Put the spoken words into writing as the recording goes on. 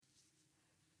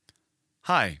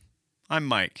Hi, I'm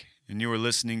Mike, and you are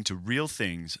listening to Real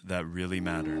Things That Really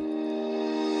Matter.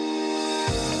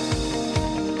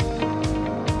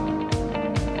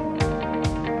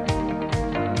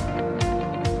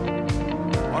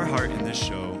 Our heart in this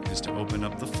show is to open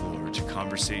up the floor to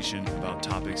conversation about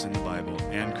topics in the Bible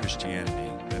and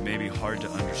Christianity that may be hard to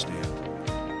understand,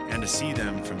 and to see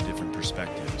them from different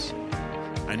perspectives.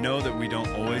 I know that we don't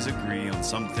always agree on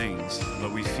some things,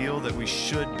 but we feel that we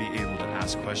should be able to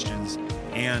ask questions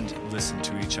and listen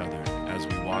to each other as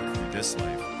we walk through this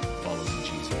life following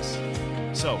Jesus.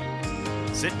 So,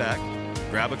 sit back,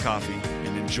 grab a coffee,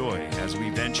 and enjoy as we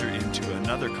venture into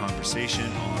another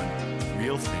conversation on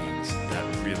real things that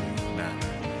really matter.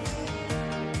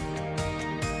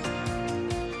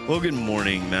 Well, good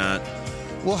morning, Matt.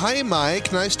 Well, hi,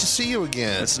 Mike. Nice to see you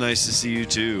again. It's nice to see you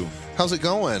too. How's it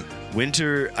going?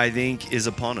 Winter, I think, is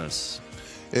upon us.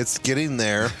 It's getting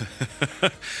there.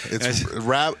 It's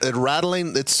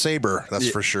rattling its saber, that's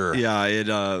for sure.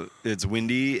 Yeah, it's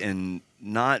windy and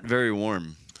not very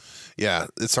warm. Yeah,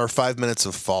 it's our 5 minutes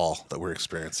of fall that we're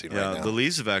experiencing right now. The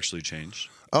leaves have actually changed.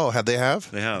 Oh, they have?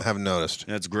 They have. I haven't noticed.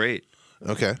 That's great.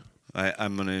 Okay.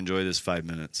 I'm going to enjoy this 5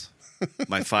 minutes.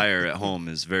 My fire at home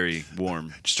is very warm.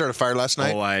 Did you start a fire last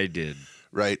night? Oh, I did.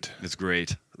 Right. It's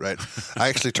great. Right. I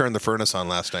actually turned the furnace on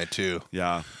last night, too.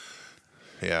 Yeah.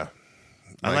 Yeah.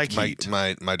 I like heat.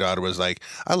 My daughter was like,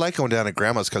 I like going down to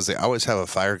Grandma's because they always have a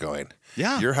fire going.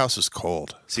 Yeah. Your house is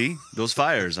cold. See? Those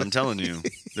fires, I'm telling you.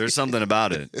 There's something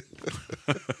about it.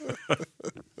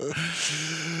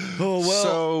 Oh, well.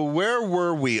 So where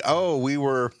were we? Oh, we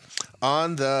were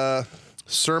on the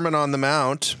Sermon on the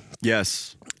Mount.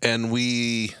 Yes. And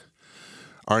we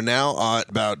are now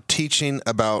about teaching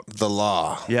about the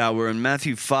law. Yeah, we're in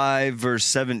Matthew 5, verse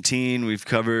 17. We've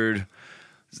covered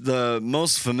the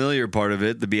most familiar part of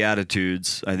it, the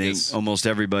Beatitudes. I think almost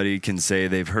everybody can say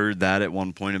they've heard that at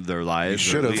one point of their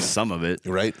lives, or at least some of it.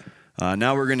 Right.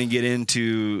 Now we're going to get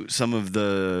into some of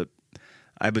the,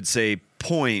 I would say,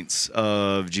 points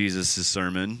of Jesus'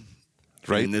 sermon.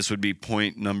 Right. And this would be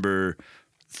point number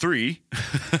 3,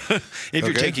 if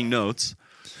you're taking notes.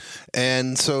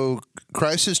 And so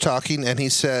Christ is talking, and he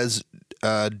says,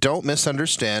 don't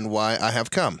misunderstand why I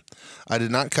have come. I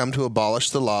did not come to abolish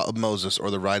the law of Moses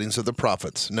or the writings of the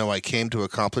prophets. No, I came to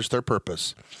accomplish their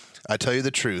purpose. I tell you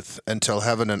the truth, until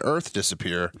heaven and earth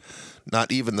disappear, not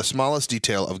even the smallest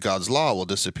detail of God's law will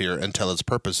disappear until its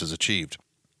purpose is achieved.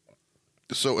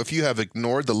 So if you have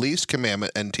ignored the least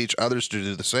commandment and teach others to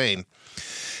do the same,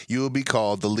 you will be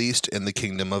called the least in the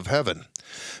kingdom of heaven.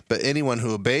 But anyone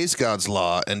who obeys God's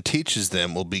law and teaches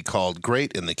them will be called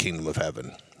great in the kingdom of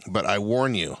heaven. But I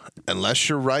warn you, unless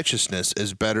your righteousness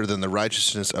is better than the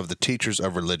righteousness of the teachers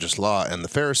of religious law and the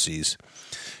Pharisees,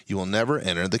 you will never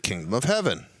enter the kingdom of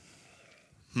heaven.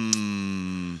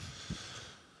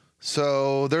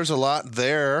 So there's a lot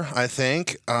there, I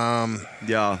think.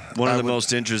 Yeah, one of the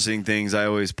most interesting things I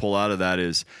always pull out of that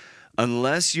is,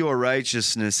 unless your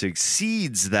righteousness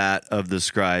exceeds that of the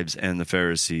scribes and the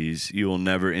Pharisees, you will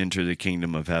never enter the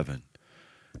kingdom of heaven.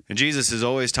 And Jesus is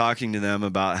always talking to them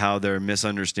about how they're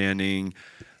misunderstanding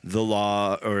the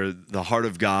law or the heart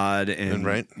of God, and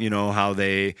right. You know, how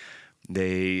they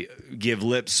give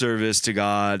lip service to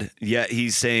God, yet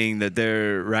he's saying that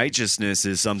their righteousness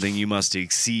is something you must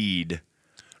exceed.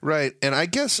 Right, and I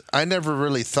guess I never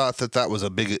really thought that was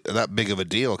that big of a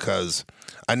deal, because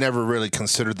I never really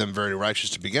considered them very righteous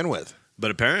to begin with.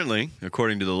 But apparently,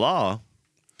 according to the law,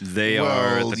 they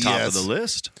are at the top of the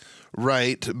list.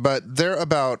 Right, but they're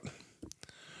about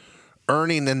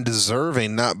earning and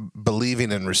deserving, not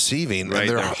believing and receiving. Right,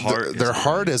 and their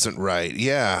heart isn't right.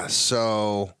 Yeah,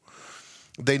 so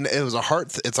it was a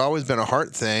heart. It's always been a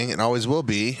heart thing, and always will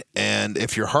be. And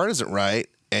if your heart isn't right,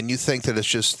 and you think that it's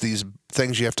just these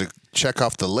things you have to check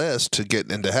off the list to get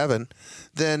into heaven,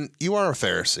 then you are a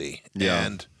Pharisee. Yeah.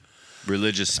 And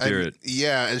religious spirit.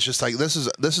 It's just like this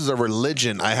is a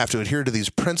religion. I have to adhere to these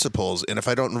principles, and if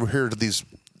I don't adhere to this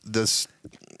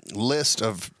list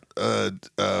of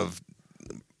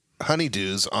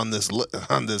honeydews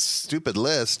on this stupid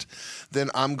list, then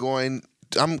I'm going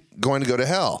to go to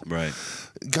hell. Right.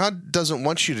 God doesn't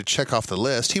want you to check off the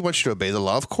list. He wants you to obey the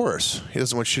law, of course. He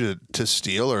doesn't want you to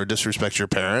steal or disrespect your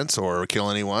parents or kill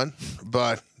anyone,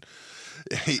 but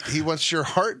he wants your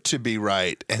heart to be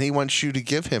right, and he wants you to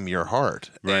give him your heart.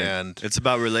 Right. And it's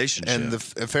about relationship. And the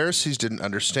Pharisees didn't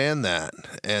understand that,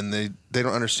 and they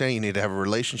don't understand you need to have a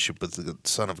relationship with the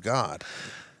Son of God.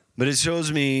 But it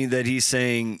shows me that he's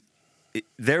saying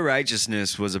their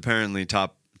righteousness was apparently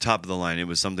top of the line. It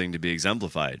was something to be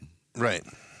exemplified. Right.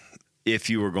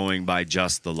 If you were going by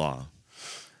just the law.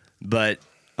 But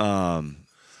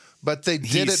But they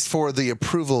did it for the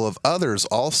approval of others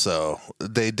also.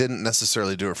 They didn't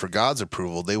necessarily do it for God's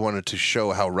approval. They wanted to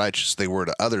show how righteous they were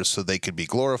to others so they could be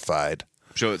glorified.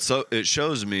 So it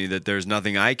shows me that there's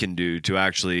nothing I can do to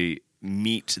actually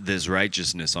meet this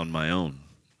righteousness on my own.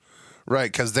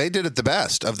 Right, because they did it the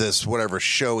best of this whatever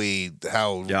showy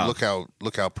look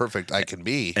how perfect I can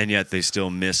be. And yet they still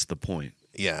miss the point.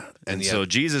 Yeah. And so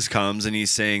Jesus comes and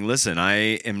he's saying, listen,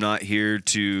 I am not here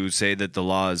to say that the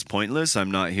law is pointless.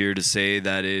 I'm not here to say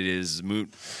that it is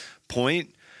moot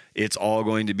point. It's all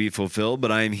going to be fulfilled,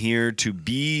 but I'm here to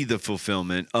be the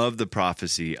fulfillment of the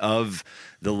prophecy, of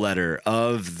the letter,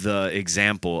 of the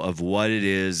example of what it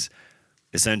is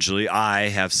essentially I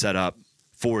have set up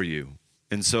for you.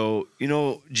 And so,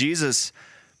 Jesus,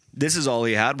 this is all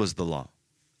he had was the law.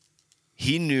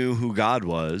 He knew who God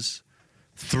was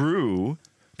through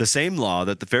the same law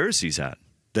that the Pharisees had,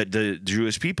 that the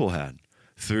Jewish people had,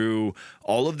 through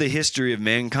all of the history of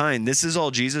mankind. This is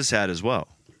all Jesus had as well.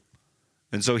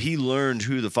 And so he learned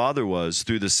who the Father was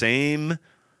through the same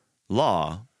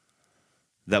law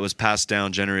that was passed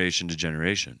down generation to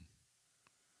generation.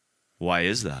 Why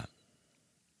is that?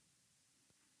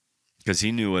 Because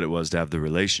he knew what it was to have the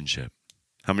relationship.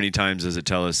 How many times does it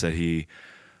tell us that he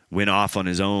went off on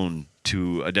his own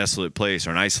to a desolate place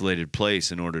or an isolated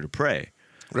place in order to pray,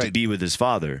 to be with his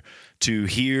Father, to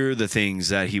hear the things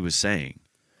that he was saying,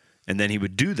 and then he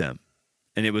would do them.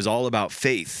 And it was all about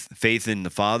faith in the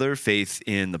Father, faith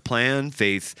in the plan,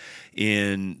 faith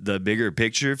in the bigger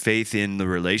picture, faith in the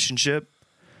relationship.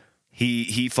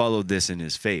 He followed this in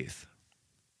his faith.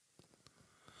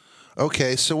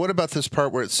 Okay, so what about this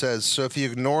part where it says, so if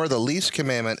you ignore the least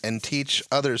commandment and teach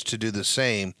others to do the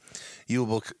same, you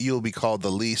will be called the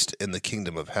least in the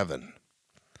kingdom of heaven?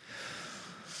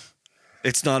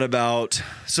 It's not about,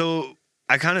 so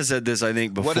I kind of said this, I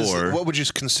think, before. What would you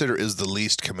consider is the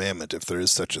least commandment, if there is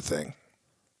such a thing?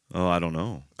 Oh, I don't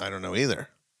know. I don't know either.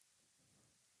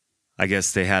 I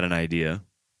guess they had an idea,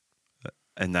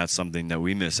 and that's something that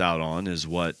we miss out on, is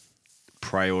what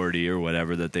priority or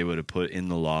whatever that they would have put in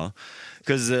the law.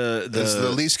 Because is the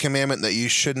least commandment that you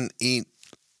shouldn't eat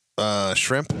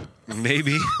shrimp?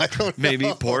 Maybe. I don't know.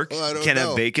 Maybe pork. I don't Can't know.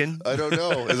 have bacon. I don't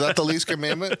know. Is that the least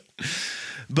commandment?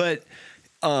 But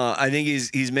I think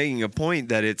he's making a point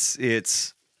that it's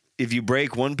if you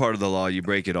break one part of the law, you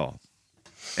break it all.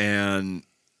 And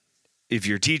if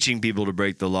you're teaching people to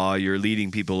break the law, you're leading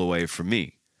people away from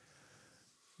me.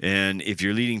 And if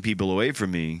you're leading people away from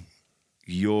me,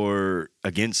 you're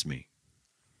against me.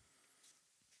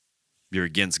 You're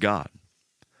against God.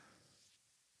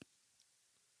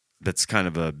 That's kind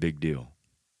of a big deal.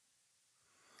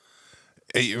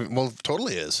 Well,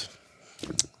 totally is.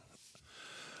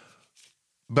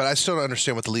 But I still don't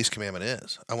understand what the least commandment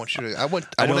is. I want to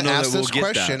ask this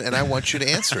question, and I want you to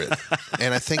answer it.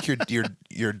 And I think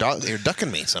you're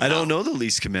ducking me somehow. I don't know the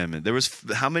least commandment. There was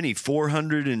how many?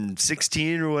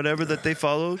 416 or whatever that they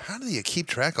followed? How do you keep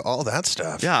track of all that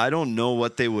stuff? Yeah, I don't know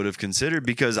what they would have considered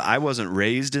because I wasn't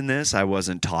raised in this. I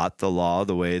wasn't taught the law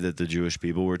the way that the Jewish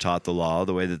people were taught the law,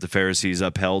 the way that the Pharisees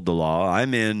upheld the law.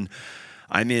 I'm in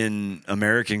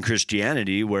American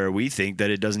Christianity where we think that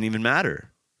it doesn't even matter.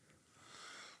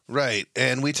 Right,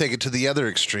 and we take it to the other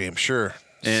extreme, sure.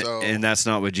 And that's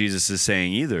not what Jesus is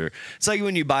saying either. It's like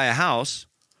when you buy a house,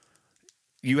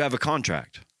 you have a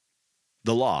contract,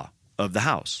 the law of the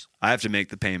house. I have to make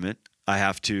the payment. I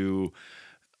have to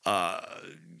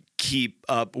keep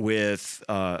up with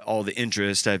all the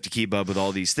interest. I have to keep up with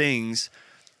all these things.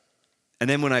 And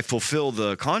then when I fulfill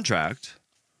the contract,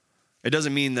 it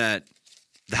doesn't mean that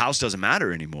the house doesn't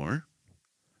matter anymore.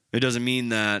 It doesn't mean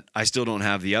that I still don't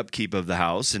have the upkeep of the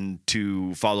house and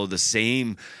to follow the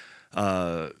same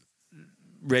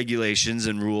regulations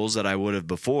and rules that I would have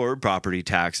before, property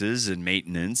taxes and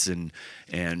maintenance and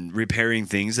repairing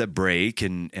things that break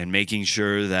and making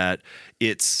sure that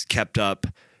it's kept up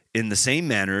in the same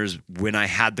manner as when I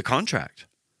had the contract.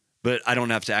 But I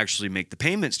don't have to actually make the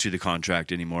payments to the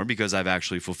contract anymore because I've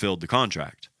actually fulfilled the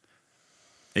contract.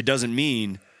 It doesn't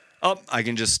mean I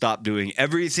can just stop doing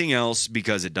everything else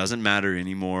because it doesn't matter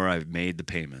anymore. I've made the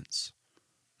payments.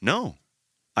 No.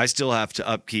 I still have to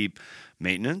upkeep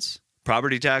maintenance,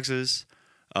 property taxes,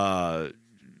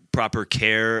 proper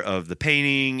care of the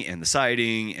painting and the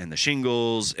siding and the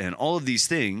shingles and all of these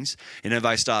things. And if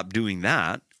I stop doing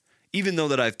that, even though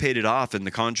that I've paid it off and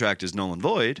the contract is null and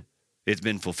void, it's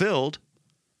been fulfilled,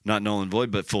 not null and void,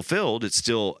 but fulfilled, it's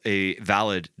still a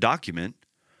valid document.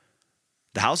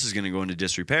 The house is going to go into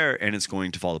disrepair and it's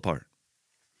going to fall apart.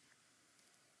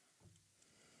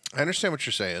 I understand what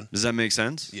you're saying. Does that make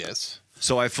sense? Yes.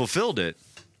 So I fulfilled it,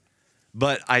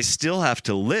 but I still have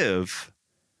to live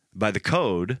by the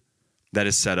code that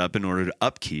is set up in order to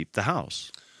upkeep the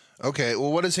house. Okay,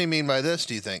 well, what does he mean by this,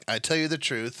 do you think? I tell you the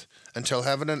truth, until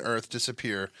heaven and earth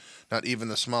disappear, not even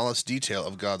the smallest detail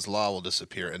of God's law will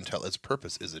disappear until its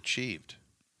purpose is achieved.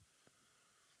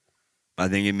 I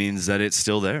think it means that it's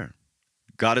still there.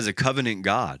 God is a covenant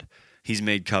God. He's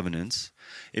made covenants.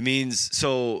 It means,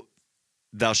 so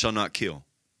thou shalt not kill.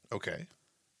 Okay.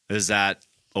 Is that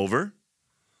over?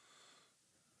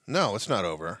 No, it's not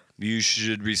over. You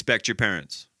should respect your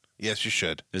parents. Yes, you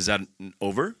should. Is that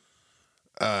over?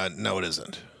 No, it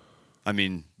isn't. I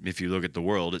mean, if you look at the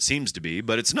world, it seems to be,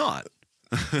 but it's not.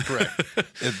 Correct.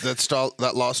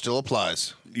 That law still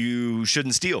applies. You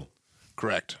shouldn't steal.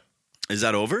 Correct. Is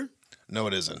that over? No,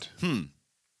 it isn't.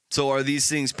 So are these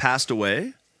things passed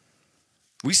away?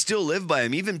 We still live by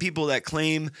them. Even people that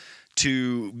claim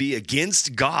to be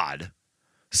against God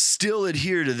still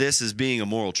adhere to this as being a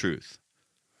moral truth.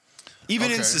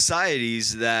 Even in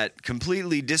societies that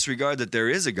completely disregard that there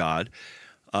is a God,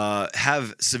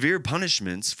 have severe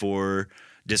punishments for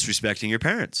disrespecting your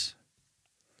parents,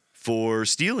 for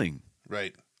stealing,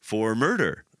 right, for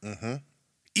murder. Mm-hmm.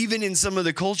 Even in some of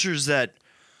the cultures that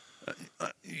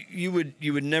you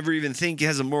would never even think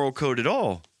has a moral code at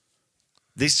all,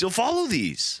 they still follow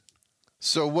these.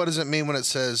 So what does it mean when it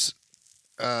says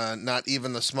not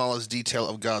even the smallest detail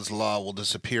of God's law will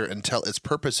disappear until its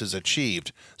purpose is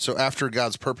achieved? So after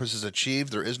God's purpose is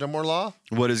achieved, there is no more law?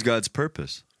 What is God's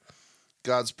purpose?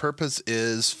 God's purpose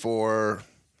is for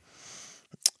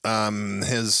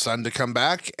his son to come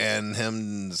back and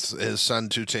his son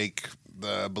to take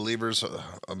the believers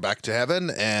back to heaven,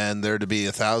 and there to be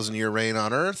 1,000-year reign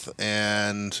on earth,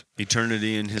 and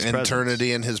eternity in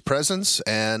his presence,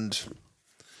 and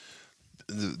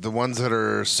the ones that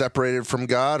are separated from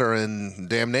God are in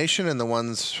damnation, and the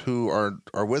ones who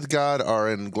are with God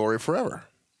are in glory forever.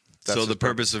 So the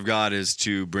purpose of God is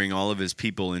to bring all of his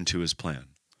people into his plan.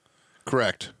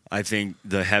 Correct. I think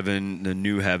the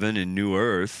new heaven and new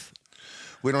earth,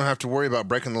 we don't have to worry about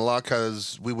breaking the law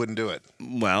because we wouldn't do it.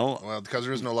 Well, because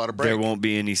there is no law to break. There won't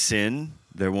be any sin.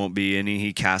 There won't be any,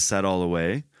 he casts that all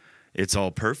away. It's all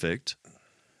perfect.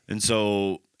 And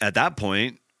so at that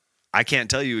point, I can't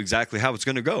tell you exactly how it's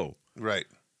going to go. Right.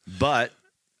 But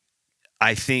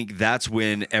I think that's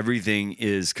when everything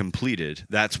is completed.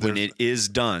 That's when it is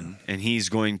done, and he's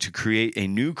going to create a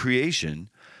new creation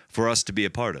for us to be a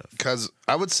part of. Because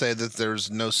I would say that there's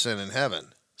no sin in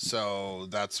heaven. So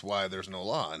that's why there's no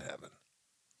law in heaven.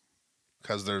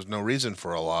 Because there's no reason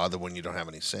for a law that when you don't have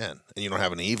any sin and you don't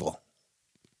have any evil.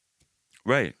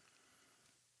 Right.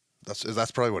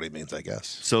 That's probably what he means, I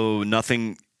guess. So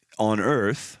nothing on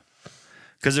earth,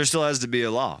 because there still has to be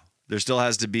a law. There still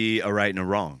has to be a right and a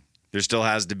wrong. There still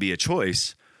has to be a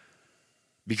choice,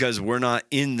 because we're not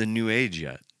in the new age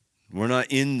yet. We're not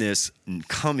in this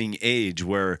coming age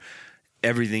where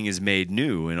everything is made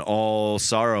new and all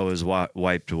sorrow is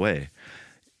wiped away.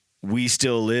 We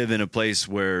still live in a place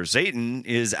where Satan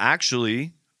is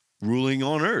actually ruling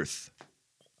on earth.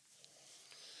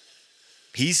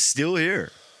 He's still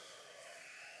here.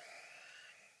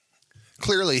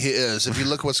 Clearly he is. If you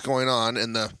look what's going on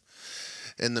in the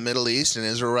Middle East and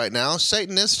Israel right now,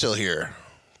 Satan is still here.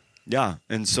 Yeah,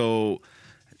 and so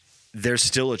there's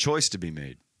still a choice to be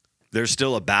made. There's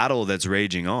still a battle that's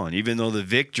raging on. Even though the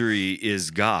victory is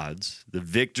God's, the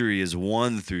victory is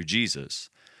won through Jesus,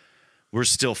 we're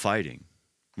still fighting.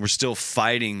 We're still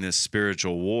fighting this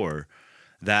spiritual war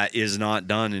that is not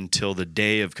done until the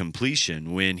day of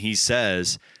completion, when he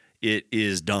says it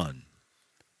is done.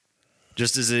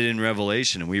 Just as it in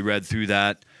Revelation, and we read through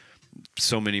that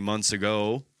so many months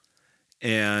ago,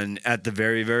 and at the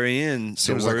very, very end,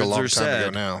 seems the words like a long are time said.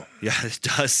 ago now. Yeah, it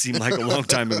does seem like a long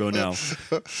time ago now.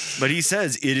 But he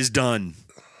says, it is done.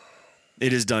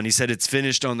 It is done. He said it's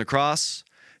finished on the cross,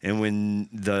 and when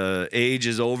the age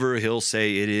is over, he'll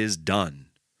say it is done.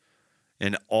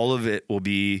 And all of it will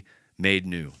be made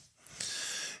new.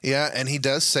 Yeah, and he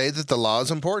does say that the law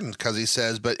is important, because he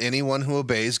says, but anyone who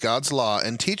obeys God's law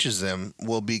and teaches them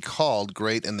will be called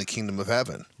great in the kingdom of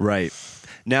heaven. Right.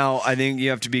 Now, I think you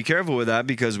have to be careful with that,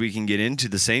 because we can get into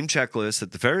the same checklist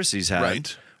that the Pharisees had.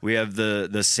 Right. We have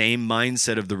the same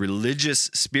mindset of the religious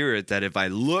spirit that if I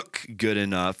look good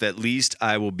enough, at least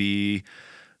I will be,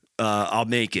 I'll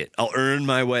make it. I'll earn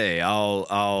my way.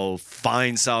 I'll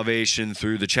find salvation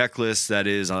through the checklist that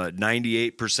is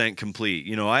 98% complete.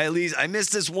 You know, I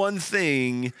missed this one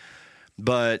thing,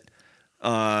 but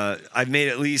I've made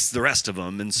at least the rest of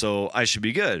them, and so I should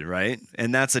be good, right?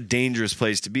 And that's a dangerous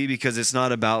place to be, because it's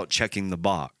not about checking the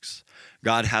box.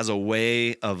 God has a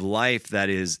way of life that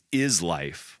is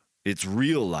life. It's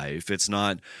real life. It's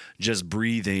not just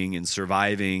breathing and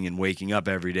surviving and waking up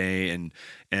every day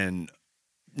and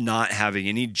not having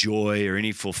any joy or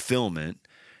any fulfillment.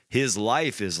 His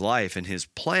life is life, and his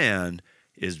plan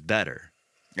is better.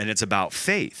 And it's about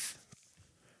faith.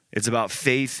 It's about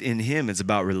faith in him. It's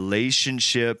about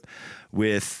relationship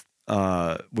with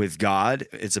God.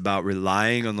 It's about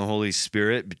relying on the Holy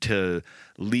Spirit to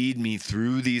lead me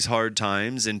through these hard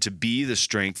times and to be the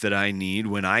strength that I need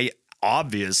when I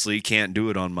obviously can't do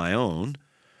it on my own.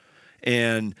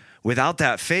 And without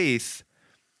that faith,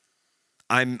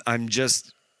 I'm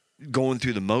just going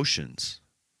through the motions.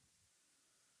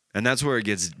 And that's where it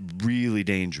gets really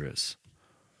dangerous.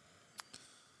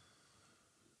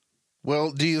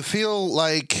 Well, do you feel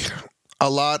like a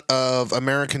lot of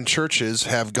American churches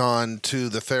have gone to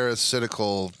the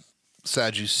Pharisaical,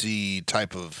 Sadducee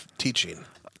type of teaching?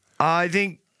 I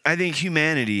think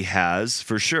humanity has,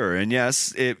 for sure. And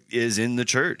yes, it is in the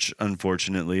church,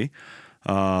 unfortunately.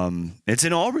 It's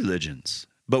in all religions.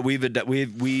 But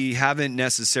we haven't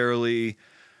necessarily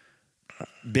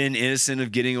been innocent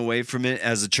of getting away from it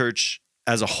as a church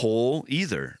as a whole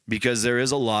either, because there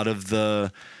is a lot of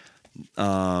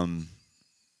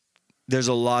there's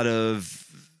a lot of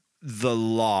the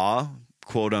law,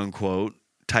 quote unquote,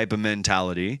 type of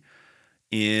mentality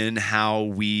in how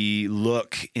we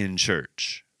look in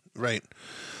church. Right.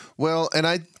 Well, and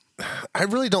I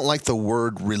really don't like the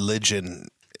word religion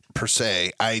per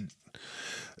se.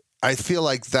 I feel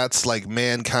like that's like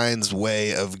mankind's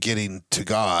way of getting to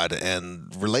God,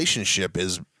 and relationship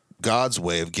is God's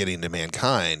way of getting to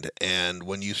mankind. And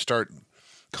when you start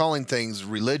calling things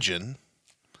religion,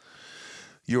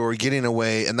 you're getting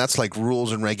away, and that's like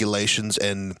rules and regulations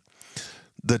and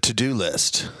the to-do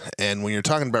list. And when you're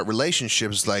talking about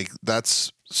relationships, like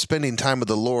that's spending time with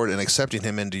the Lord and accepting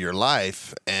him into your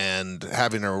life and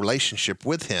having a relationship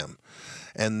with him.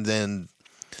 And then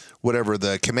whatever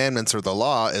the commandments or the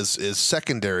law is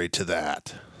secondary to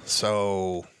that.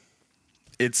 So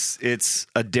it's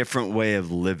a different way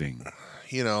of living.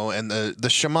 You know, and the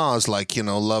Shema is like, you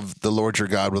know, love the Lord your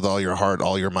God with all your heart,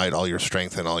 all your might, all your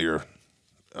strength, and all your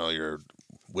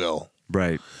will.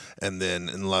 Right.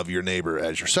 And love your neighbor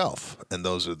as yourself. And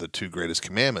those are the two greatest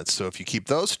commandments. So if you keep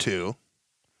those two,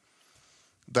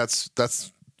 that's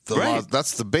the right. law.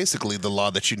 That's basically the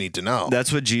law that you need to know.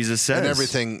 That's what Jesus says.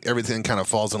 And everything kind of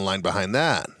falls in line behind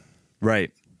that.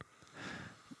 Right.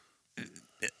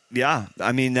 Yeah.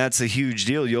 I mean, that's a huge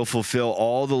deal. You'll fulfill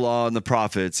all the law and the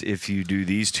prophets if you do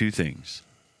these two things.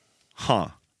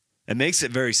 It makes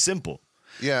it very simple.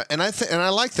 Yeah, and I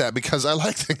like that because I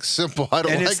like things simple. I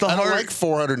don't like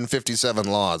 457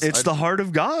 laws. It's the heart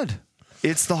of God.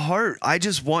 It's the heart. I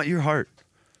just want your heart.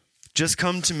 Just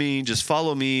come to me, just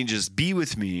follow me, just be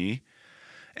with me,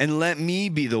 and let me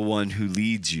be the one who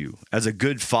leads you as a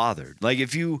good father. Like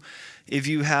if you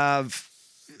have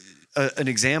an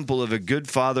example of a good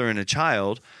father and a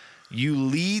child, you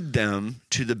lead them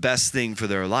to the best thing for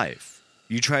their life.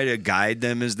 You try to guide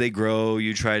them as they grow.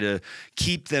 You try to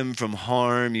keep them from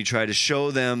harm. You try to show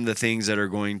them the things that are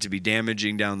going to be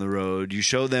damaging down the road. You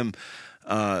show them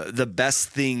the best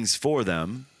things for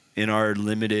them in our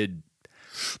limited,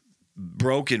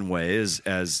 broken way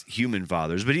as human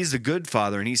fathers. But he's a good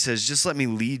father, and he says, just let me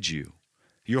lead you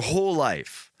your whole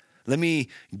life. Let me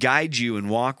guide you and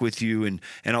walk with you, and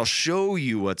I'll show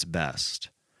you what's best.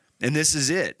 And this is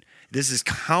it. This is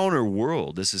counter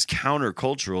world. This is counter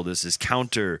cultural. This is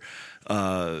counter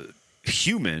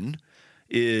human.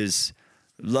 Is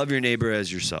love your neighbor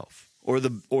as yourself, or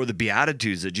the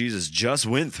Beatitudes that Jesus just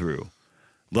went through.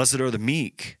 Blessed are the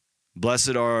meek.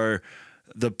 Blessed are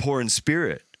the poor in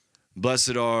spirit.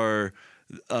 Blessed are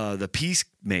the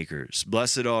peacemakers.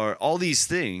 Blessed are all these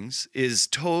things. Is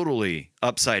totally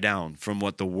upside down from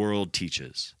what the world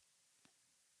teaches.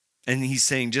 And he's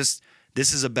saying, just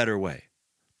this is a better way.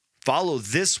 Follow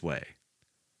this way.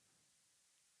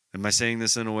 Am I saying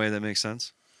this in a way that makes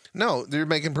sense? No, you're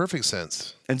making perfect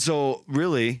sense. And so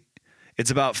really, it's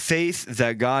about faith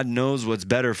that God knows what's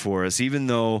better for us, even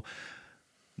though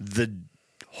the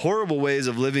horrible ways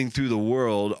of living through the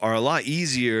world are a lot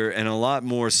easier and a lot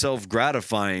more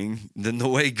self-gratifying than the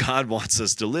way God wants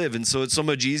us to live. And so it's so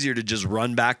much easier to just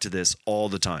run back to this all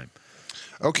the time.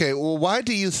 Okay, well, why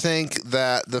do you think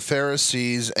that the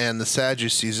Pharisees and the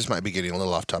Sadducees, this might be getting a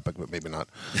little off topic, but maybe not,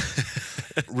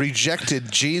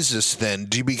 rejected Jesus then?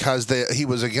 Because he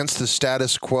was against the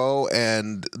status quo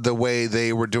and the way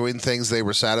they were doing things they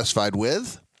were satisfied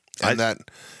with?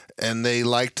 And they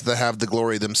liked to have the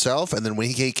glory themselves, and then when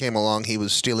he came along, he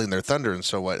was stealing their thunder and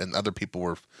so what, and other people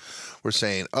were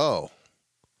saying, oh,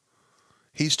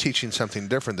 he's teaching something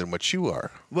different than what you are.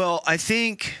 Well, I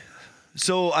think...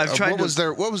 So I've tried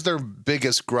what was their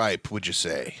biggest gripe, would you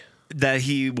say? that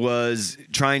he was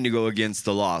trying to go against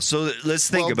the law. So let's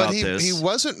think about this. He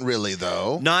wasn't really,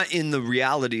 though. Not in the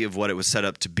reality of what it was set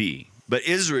up to be. But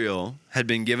Israel had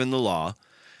been given the law,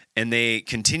 and they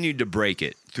continued to break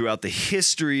it throughout the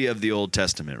history of the Old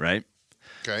Testament, right?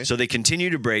 Okay. So they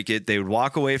continued to break it. They would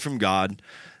walk away from God.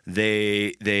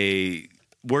 They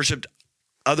worshipped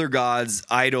other gods,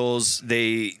 idols.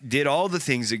 They did all the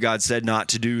things that God said not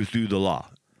to do through the law.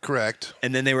 Correct.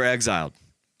 And then they were exiled,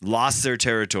 lost their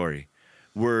territory,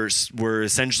 were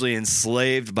essentially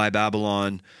enslaved by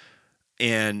Babylon,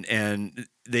 and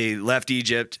they left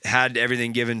Egypt, had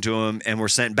everything given to them, and were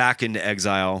sent back into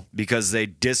exile because they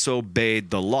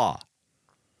disobeyed the law.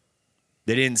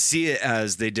 They didn't see it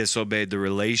as they disobeyed the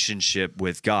relationship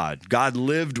with God. God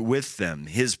lived with them.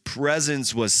 His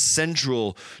presence was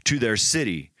central to their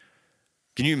city.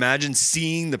 Can you imagine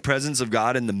seeing the presence of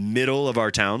God in the middle of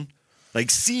our town? Like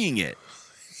seeing it.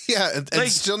 Yeah, and Like,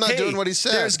 still not hey, doing what he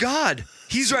said. There's God.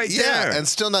 He's right there. Yeah, and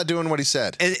still not doing what he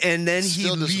said. And then he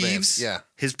Still disobeying. leaves. Yeah.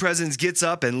 His presence gets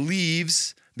up and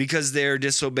leaves because they're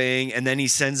disobeying, and then he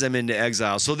sends them into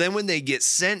exile. So then when they get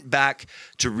sent back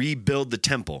to rebuild the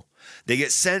temple, they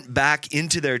get sent back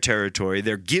into their territory.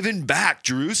 They're given back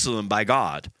Jerusalem by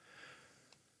God.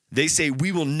 They say,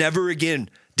 we will never again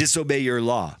disobey your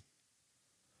law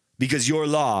because your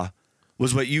law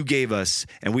was what you gave us,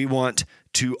 and we want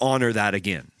to honor that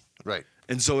again. Right.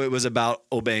 And so it was about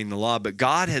obeying the law, but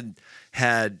God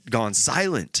had gone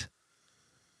silent.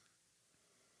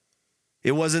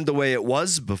 It wasn't the way it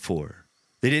was before.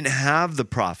 They didn't have the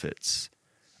prophets.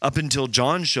 Up until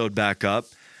John showed back up,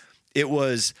 it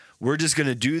was, we're just going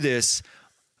to do this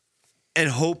and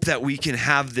hope that we can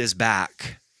have this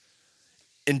back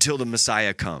until the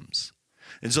Messiah comes.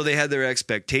 And so they had their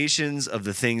expectations of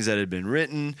the things that had been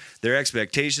written. Their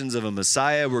expectations of a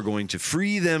Messiah were going to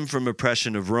free them from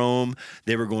oppression of Rome.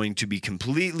 They were going to be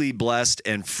completely blessed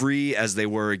and free as they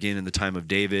were again in the time of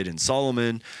David and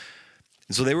Solomon.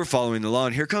 And so they were following the law.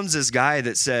 And here comes this guy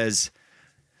that says,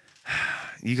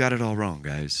 you got it all wrong,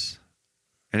 guys.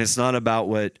 And it's not about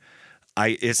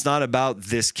it's not about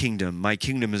this kingdom. My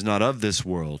kingdom is not of this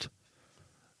world.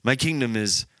 My kingdom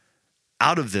is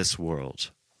out of this world.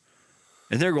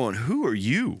 And they're going, who are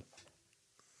you?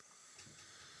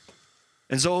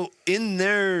 And so in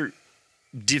their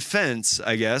defense,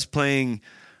 I guess, playing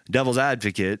devil's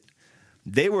advocate,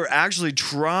 they were actually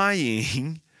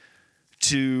trying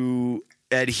to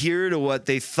adhere to what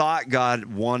they thought God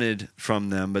wanted from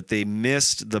them, but they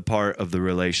missed the part of the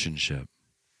relationship.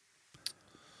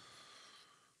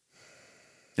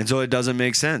 And so it doesn't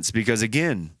make sense because,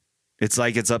 again, it's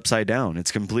like it's upside down.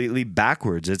 It's completely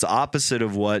backwards. It's opposite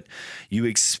of what you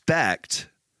expect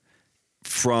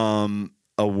from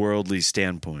a worldly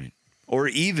standpoint, or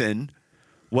even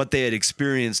what they had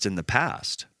experienced in the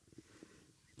past.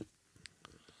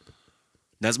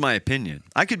 That's my opinion.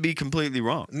 I could be completely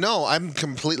wrong. No, I'm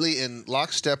completely in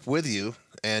lockstep with you,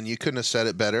 and you couldn't have said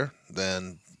it better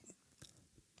than,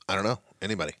 I don't know,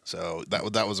 anybody. So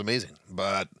that was amazing.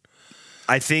 But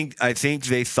I think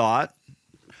they thought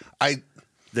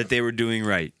that they were doing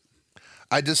right.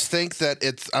 I just think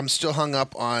that I'm still hung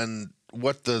up on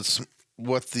what the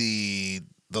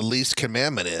least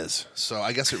commandment is. So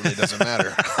I guess it really doesn't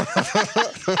matter.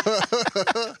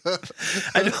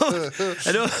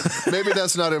 I don't. Maybe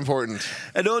that's not important.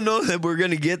 I don't know that we're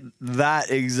going to get that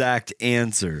exact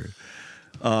answer.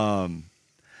 I'm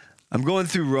going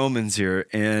through Romans here,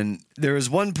 and there is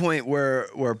one point where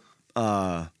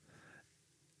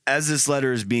as this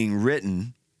letter is being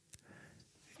written,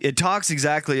 it talks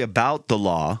exactly about the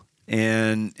law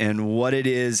and what it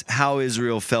is, how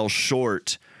Israel fell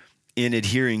short in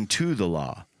adhering to the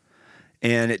law.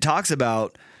 And it talks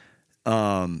about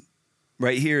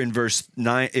right here in verse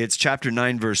 9, it's chapter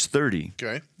 9, verse 30.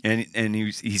 Okay. And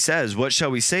he says, what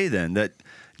shall we say then? That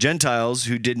Gentiles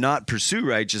who did not pursue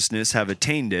righteousness have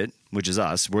attained it, which is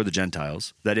us, we're the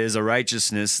Gentiles. That is a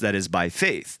righteousness that is by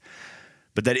faith.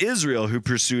 But that Israel, who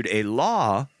pursued a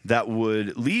law that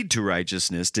would lead to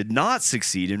righteousness, did not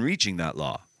succeed in reaching that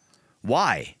law.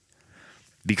 Why?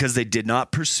 Because they did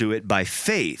not pursue it by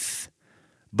faith,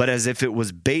 but as if it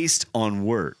was based on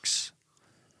works.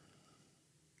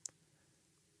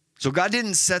 So God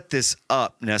didn't set this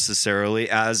up necessarily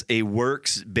as a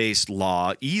works-based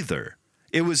law either.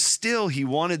 It was still, he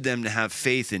wanted them to have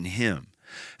faith in him.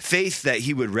 Faith that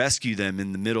he would rescue them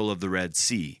in the middle of the Red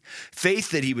Sea.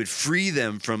 Faith that he would free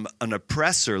them from an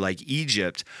oppressor like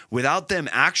Egypt without them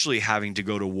actually having to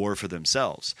go to war for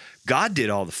themselves. God did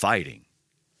all the fighting.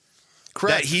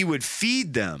 Correct. That he would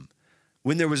feed them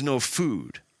when there was no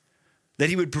food. That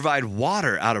he would provide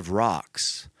water out of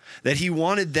rocks. that he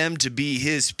wanted them to be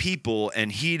his people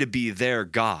and he to be their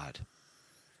God.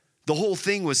 The whole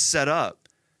thing was set up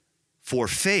for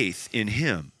faith in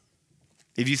him.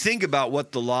 If you think about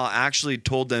what the law actually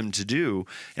told them to do,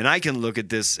 and I can look at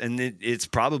this, and it's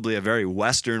probably a very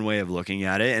Western way of looking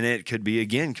at it, and it could be,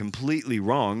 again, completely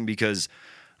wrong because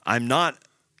I'm not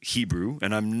Hebrew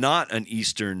and I'm not an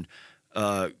Eastern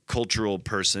cultural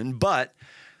person, but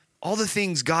all the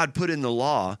things God put in the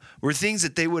law were things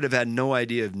that they would have had no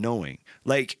idea of knowing,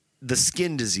 like the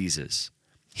skin diseases.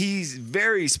 He's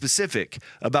very specific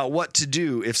about what to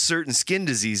do if certain skin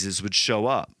diseases would show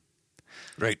up.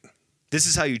 Right. This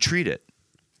is how you treat it.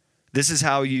 This is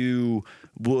how you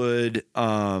would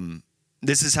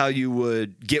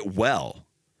get well.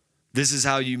 This is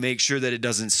how you make sure that it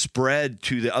doesn't spread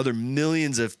to the other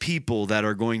millions of people that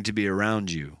are going to be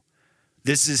around you.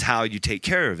 This is how you take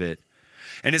care of it.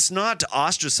 And it's not to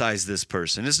ostracize this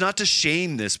person. It's not to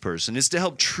shame this person. It's to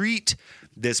help treat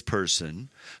this person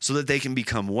so that they can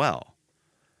become well.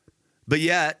 But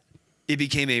yet, it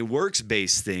became a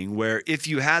works-based thing where if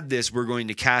you had this, we're going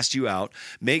to cast you out,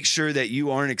 make sure that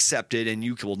you aren't accepted and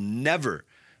you will never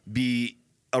be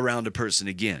around a person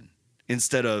again,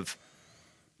 instead of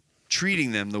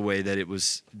treating them the way that it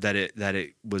was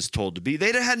told to be.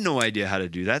 They had no idea how to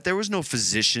do that. There was no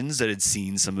physicians that had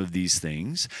seen some of these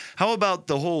things. How about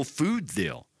the whole food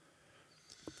deal?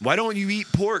 Why don't you eat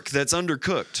pork that's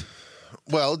undercooked?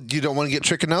 Well, you don't want to get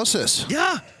trichinosis.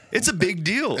 Yeah, it's a big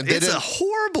deal. It's a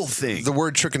horrible thing. The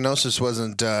word trichinosis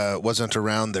wasn't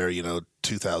around there,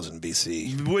 2000 BC.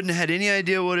 You wouldn't have had any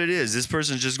idea what it is. This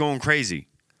person's just going crazy.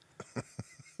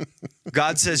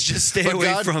 God says, just stay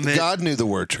away from it. God knew the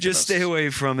word trichinosis. Just stay away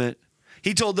from it.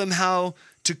 He told them how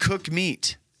to cook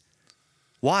meat.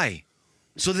 Why?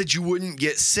 So that you wouldn't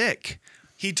get sick.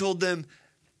 He told them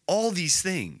all these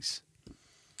things.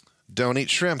 Don't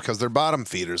eat shrimp because they're bottom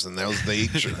feeders, and they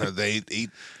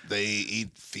eat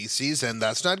feces, and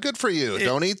that's not good for you.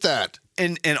 Don't eat that.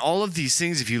 And all of these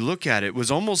things, if you look at it, was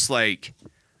almost like,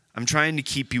 I'm trying to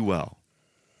keep you well.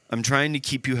 I'm trying to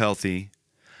keep you healthy.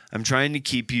 I'm trying to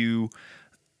keep you.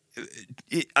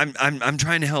 I'm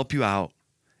trying to help you out.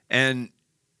 And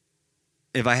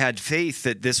if I had faith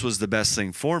that this was the best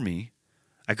thing for me,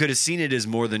 I could have seen it as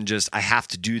more than just I have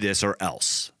to do this or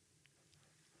else.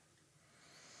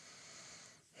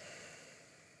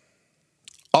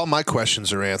 All my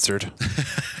questions are answered.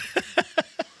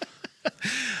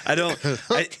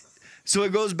 So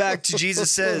it goes back to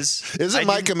Jesus says. Isn't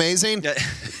Mike amazing?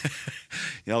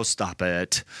 Stop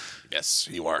it. Yes,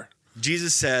 you are.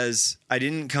 Jesus says, I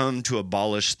didn't come to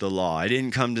abolish the law. I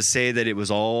didn't come to say that it was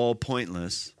all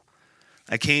pointless.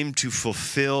 I came to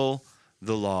fulfill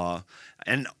the law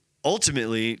and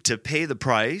ultimately to pay the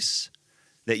price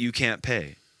that you can't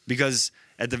pay. Because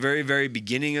at the very, very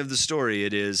beginning of the story,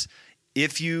 it is,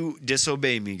 if you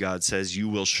disobey me, God says, you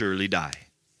will surely die.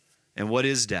 And what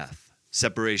is death?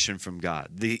 Separation from God.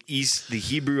 The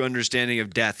Hebrew understanding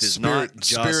of death is not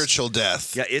just spiritual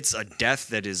death. Yeah, it's a death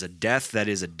that is a death that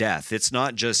is a death. It's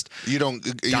not just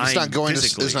it's not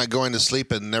going to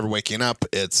sleep and never waking up.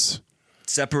 It's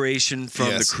separation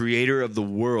from the creator of the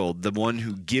world, the one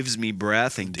who gives me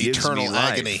breath and gives eternal me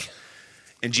life. agony.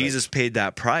 And Jesus paid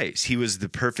that price. He was the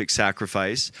perfect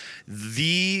sacrifice,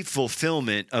 the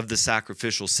fulfillment of the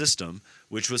sacrificial system,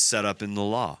 which was set up in the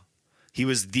law. He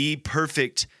was the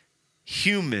perfect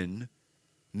human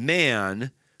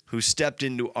man who stepped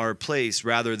into our place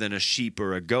rather than a sheep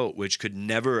or a goat, which could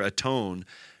never atone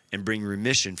and bring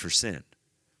remission for sin.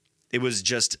 It was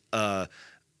just a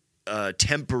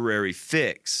temporary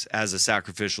fix as a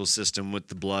sacrificial system with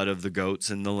the blood of the goats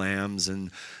and the lambs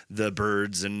and the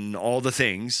birds and all the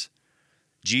things.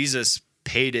 Jesus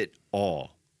paid it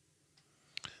all.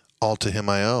 All to him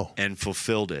I owe. And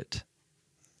fulfilled it.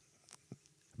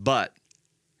 But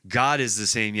God is the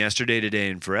same yesterday, today,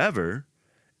 and forever,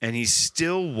 and he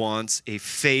still wants a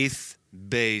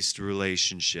faith-based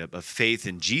relationship, a faith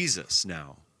in Jesus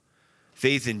now.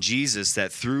 Faith in Jesus,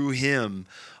 that through him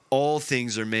all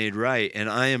things are made right, and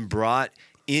I am brought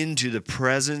into the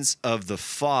presence of the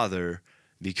Father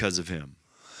because of him.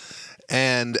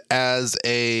 And as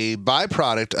a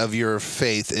byproduct of your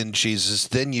faith in Jesus,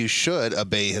 then you should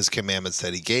obey his commandments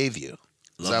that he gave you.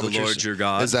 Love the Lord your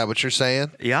God. Is that what you're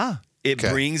saying? Yeah. It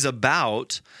brings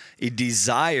about a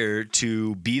desire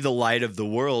to be the light of the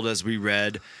world, as we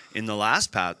read in the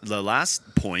last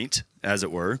point, as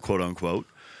it were, quote unquote.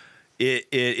 It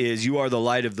is, you are the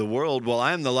light of the world. Well,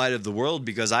 I am the light of the world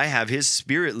because I have his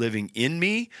spirit living in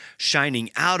me,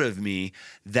 shining out of me,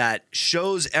 that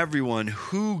shows everyone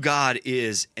who God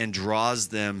is and draws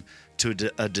them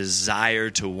to a desire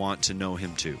to want to know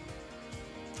him too.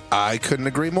 I couldn't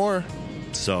agree more.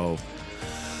 So,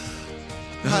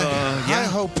 I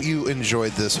hope you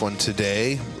enjoyed this one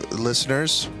today,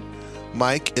 listeners.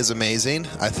 Mike is amazing.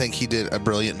 I think he did a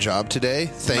brilliant job today.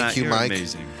 Thank you, you're Mike.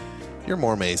 Amazing. You're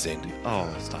more amazing.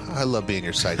 Oh, stop. I love being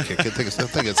your sidekick. I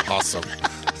think it's awesome.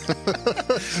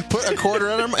 Put a quarter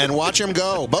in him and watch him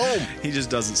go. Boom. He just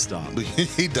doesn't stop.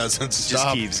 He doesn't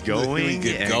stop. Just keeps going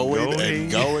and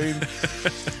and going.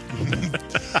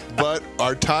 But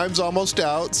our time's almost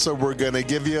out, so we're going to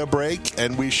give you a break,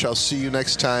 and we shall see you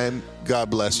next time.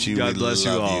 God bless you. God bless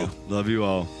you love all. Love you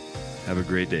all. Have a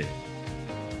great day.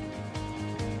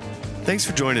 Thanks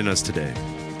for joining us today.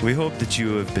 We hope that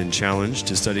you have been challenged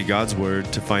to study God's Word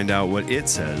to find out what it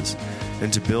says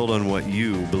and to build on what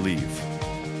you believe.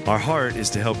 Our heart is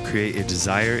to help create a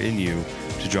desire in you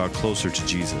to draw closer to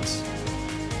Jesus.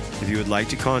 If you would like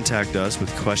to contact us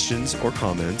with questions or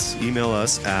comments, email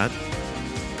us at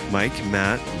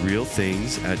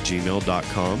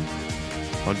MikeMattRealThings@gmail.com,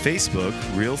 on Facebook,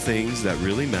 Real Things That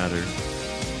Really Matter,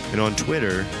 and on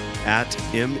Twitter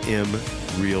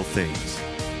 @MMRealThings.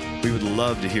 We would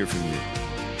love to hear from you.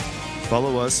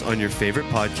 Follow us on your favorite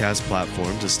podcast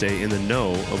platform to stay in the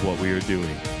know of what we are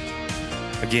doing.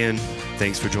 Again,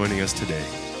 thanks for joining us today.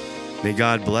 May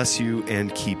God bless you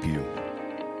and keep you.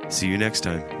 See you next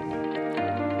time.